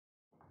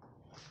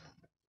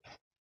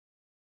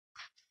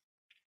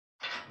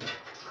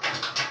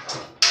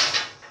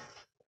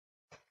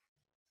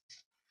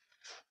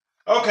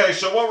Okay,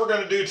 so what we're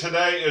going to do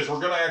today is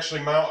we're going to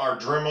actually mount our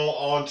Dremel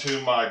onto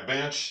my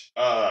bench.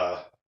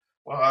 Well,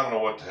 I don't know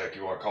what the heck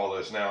you want to call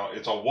this now.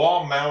 It's a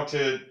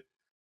wall-mounted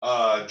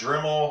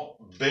Dremel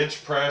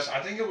bench press.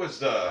 I think it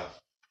was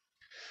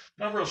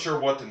not real sure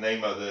what the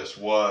name of this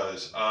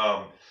was.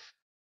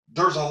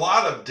 There's a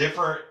lot of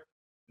different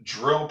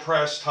drill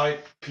press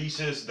type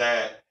pieces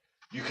that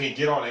you can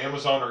get on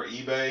Amazon or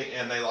eBay,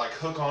 and they like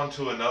hook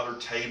onto another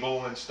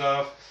table and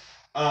stuff.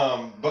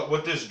 But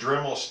with this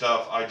Dremel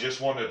stuff, I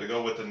just wanted to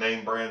go with the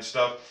name brand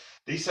stuff.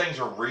 These things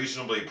are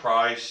reasonably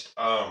priced.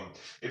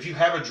 If you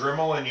have a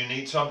Dremel and you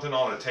need something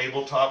on a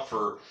tabletop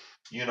for,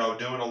 you know,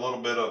 doing a little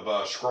bit of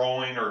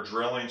scrolling or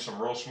drilling some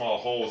real small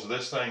holes,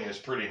 this thing is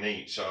pretty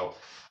neat. So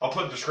I'll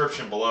put a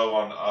description below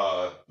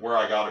on where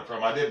I got it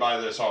from. I did buy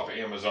this off of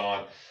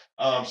Amazon.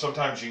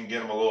 Sometimes you can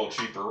get them a little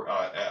cheaper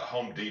at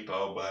Home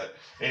Depot, but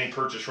any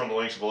purchase from the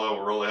links below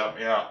will really help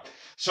me out.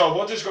 So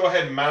we'll just go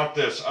ahead and mount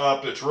this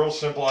up. It's real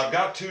simple. I've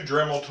got two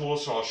Dremel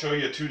tools, so I'll show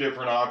you two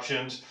different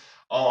options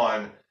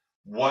on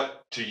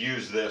what to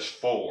use this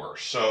for.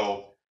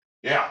 So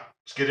yeah,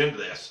 let's get into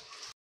this.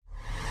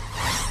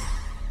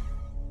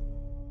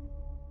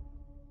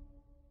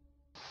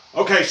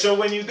 Okay, so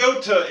when you go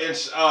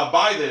to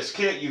buy this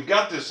kit, you've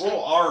got this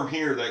little arm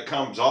here that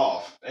comes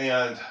off,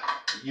 and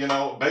you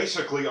know,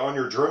 basically on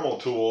your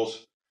Dremel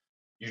tools,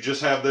 you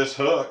just have this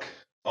hook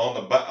on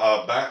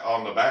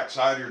the back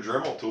side of your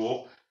Dremel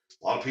tool.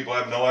 A lot of people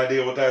have no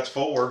idea what that's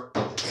for,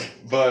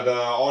 but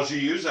all you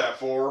use that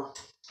for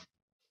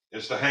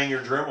is to hang your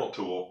Dremel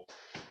tool.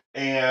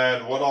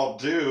 And what I'll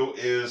do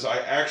is I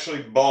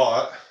actually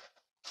bought,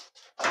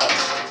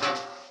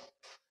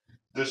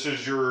 this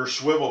is your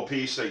swivel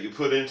piece that you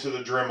put into the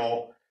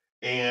Dremel,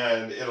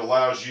 and it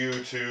allows you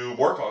to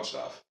work on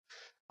stuff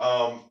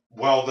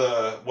while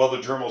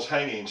the Dremel's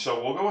hanging.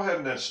 So we'll go ahead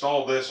and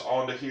install this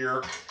onto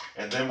here,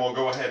 and then we'll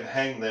go ahead and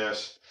hang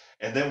this.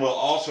 And then we'll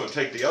also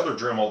take the other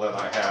Dremel that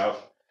I have,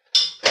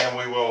 and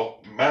we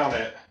will mount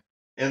it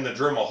in the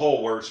Dremel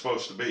hole where it's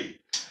supposed to be.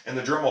 And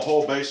the Dremel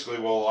hole basically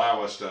will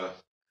allow us to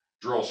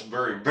drill some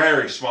very,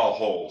 very small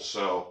holes.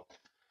 So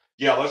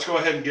yeah, let's go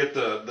ahead and get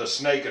the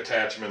snake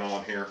attachment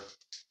on here.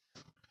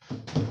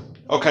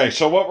 Okay,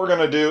 so what we're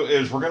going to do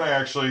is we're going to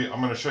actually,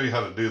 I'm going to show you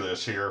how to do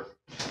this here.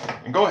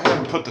 And go ahead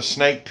and put the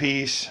snake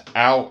piece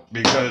out,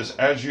 because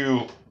as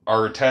you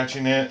are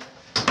attaching it,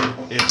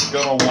 it's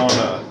going to want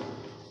to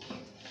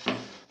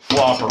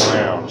flop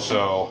around.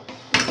 So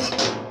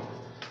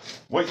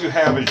what you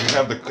have is you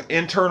have the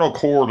internal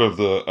cord of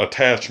the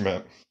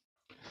attachment,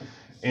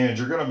 and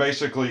you're going to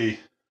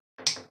basically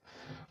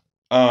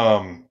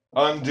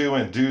undo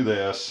and do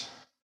this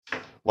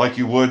like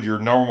you would your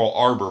normal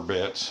arbor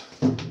bits.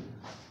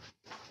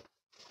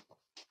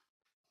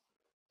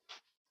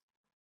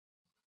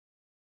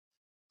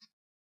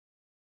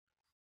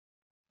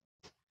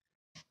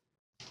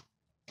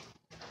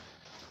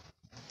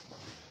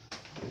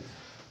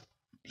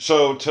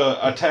 So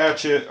to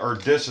attach it or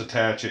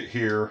disattach it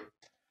here,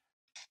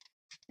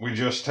 we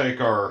just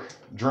take our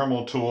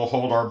Dremel tool,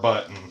 hold our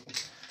button,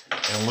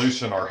 and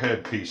loosen our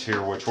headpiece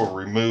here, which will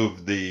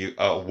remove the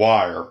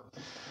wire.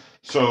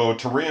 So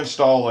to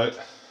reinstall it,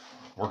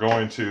 we're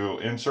going to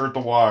insert the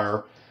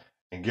wire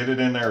and get it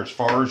in there as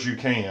far as you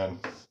can.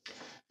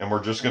 And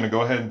we're just going to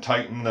go ahead and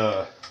tighten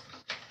the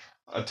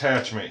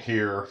attachment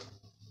here,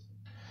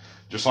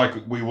 just like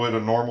we would a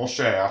normal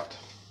shaft.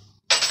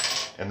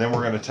 And then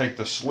we're going to take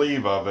the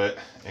sleeve of it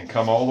and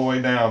come all the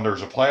way down.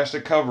 There's a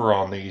plastic cover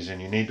on these,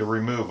 and you need to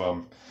remove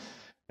them.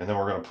 And then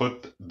we're going to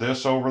put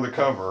this over the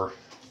cover,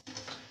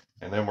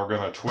 and then we're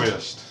going to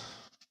twist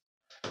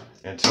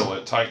until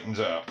it tightens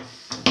up.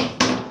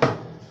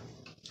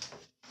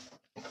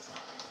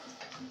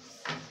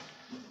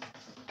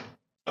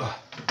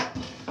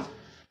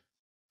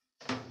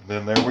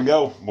 Then there we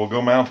go. We'll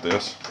go mount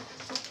this.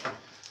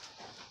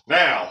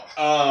 Now,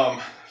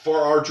 for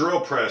our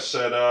drill press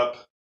setup,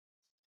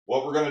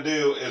 what we're going to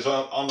do is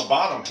on the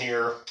bottom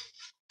here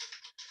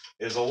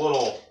is a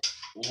little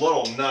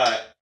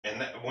nut,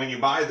 and when you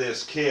buy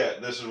this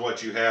kit, this is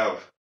what you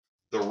have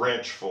the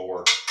wrench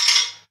for.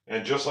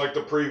 And just like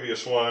the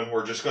previous one,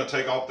 we're just going to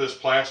take off this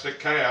plastic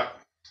cap.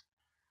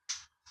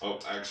 Oh,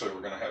 actually,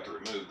 we're going to have to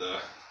remove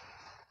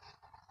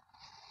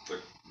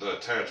the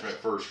attachment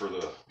first for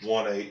the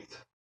 1/8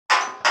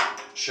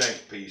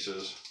 shank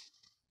pieces.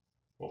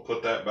 We'll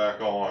put that back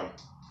on.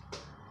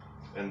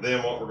 And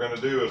then what we're going to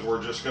do is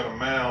we're just going to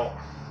mount.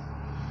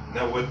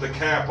 Now with the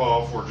cap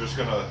off, we're just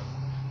going to,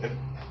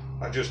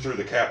 I just threw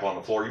the cap on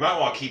the floor. You might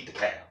want to keep the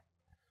cap.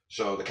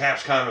 So the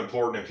cap's kind of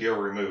important if you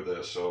ever remove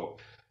this. So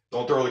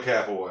don't throw the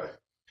cap away.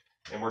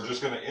 And we're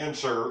just going to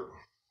insert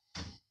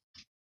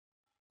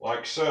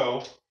like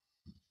so.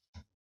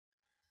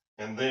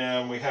 And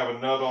then we have a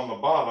nut on the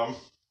bottom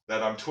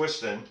that I'm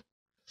twisting.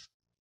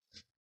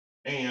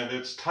 And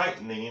it's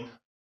tightening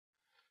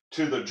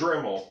to the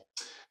Dremel.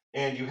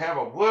 And you have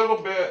a little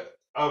bit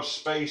of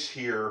space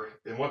here,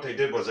 and what they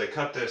did was they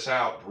cut this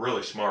out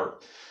really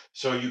smart,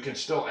 so you can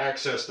still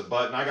access the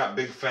button. I got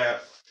big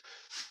fat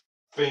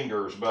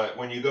fingers, but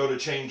when you go to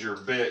change your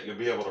bit, you'll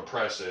be able to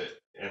press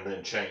it and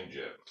then change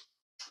it.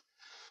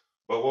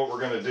 But what we're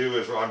going to do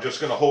is I'm just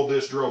going to hold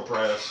this drill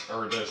press,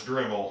 or this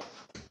Dremel,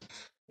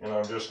 and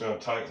I'm just going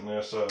to tighten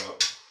this up.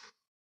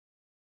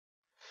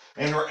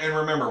 And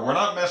remember, we're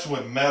not messing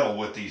with metal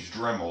with these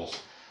Dremels.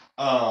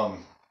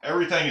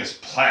 Everything is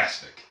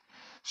plastic.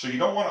 So you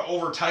don't want to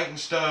over tighten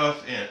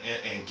stuff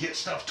and get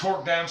stuff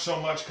torqued down so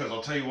much, because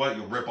I'll tell you what,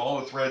 you'll rip all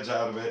the threads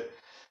out of it,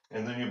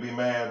 and then you'll be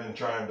mad and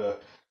trying to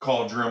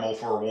call Dremel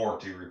for a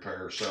warranty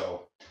repair.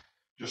 So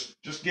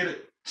just get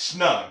it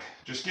snug.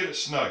 Just get it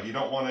snug. You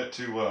don't want it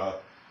to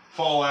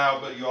fall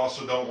out, but you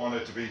also don't want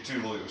it to be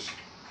too loose.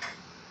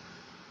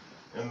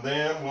 And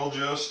then we'll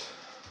just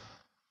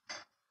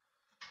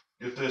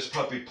get this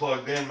puppy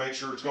plugged in, make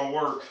sure it's going to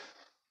work.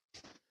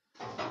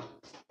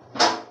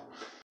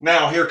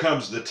 Now here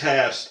comes the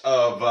test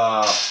of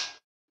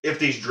if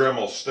these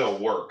Dremels still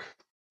work.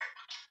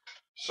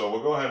 So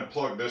we'll go ahead and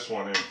plug this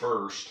one in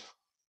first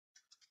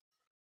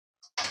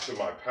to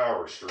my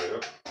power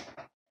strip.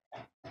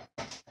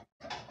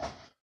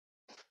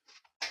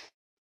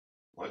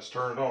 Let's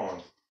turn it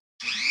on.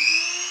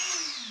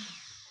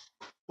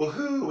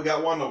 Woohoo! We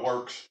got one that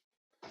works.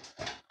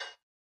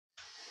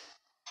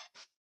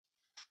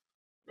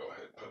 Go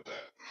ahead and put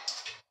that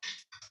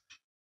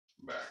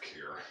back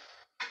here.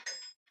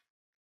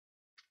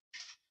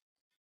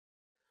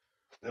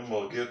 Then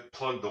we'll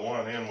plug the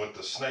one in with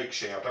the snake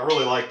shaft. I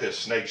really like this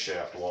snake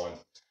shaft one.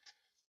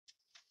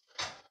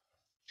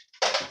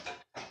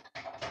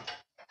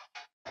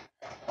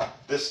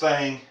 This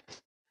thing,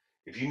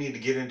 if you need to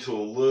get into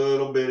a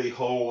little bitty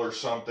hole or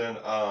something,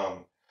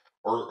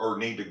 or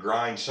need to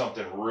grind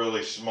something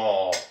really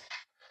small,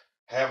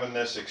 having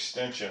this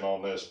extension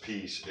on this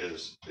piece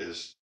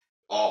is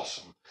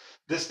awesome.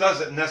 This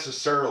doesn't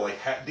necessarily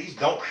these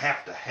don't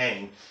have to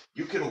hang.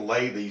 You can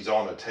lay these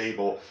on a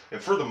table, and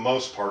for the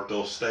most part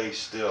they'll stay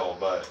still.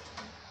 But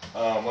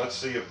let's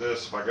see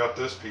if I got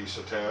this piece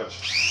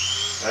attached.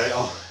 Hey,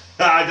 oh,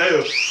 I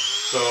do.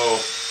 So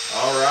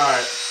all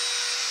right.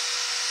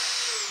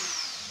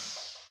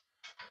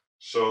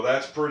 So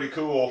that's pretty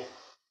cool.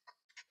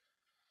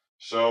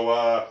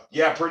 So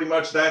yeah, pretty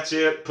much that's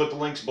it. Put the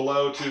links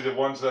below to the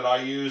ones that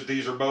I use.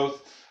 These are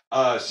both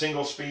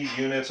single speed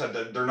units.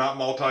 They're not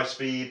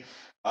multi-speed.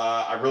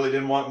 I really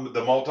didn't want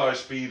the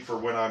multi-speed for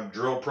when I'm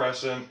drill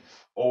pressing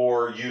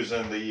or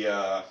using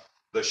the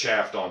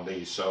shaft on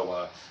these.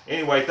 So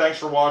anyway, thanks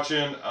for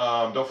watching.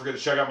 Don't forget to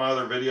check out my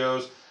other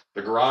videos.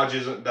 The garage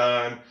isn't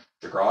done.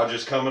 The garage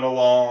is coming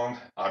along.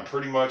 I'm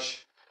pretty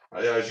much,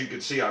 as you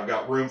can see, I've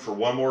got room for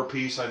one more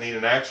piece. I need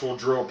an actual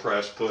drill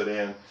press put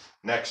in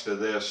next to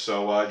this.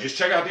 So just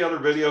check out the other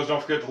videos.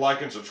 Don't forget to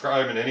like and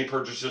subscribe, and any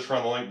purchases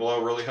from the link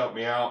below really help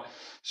me out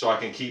so I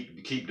can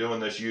keep doing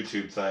this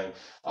YouTube thing.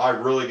 I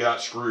really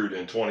got screwed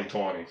in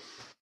 2020.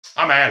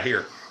 I'm out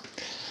here.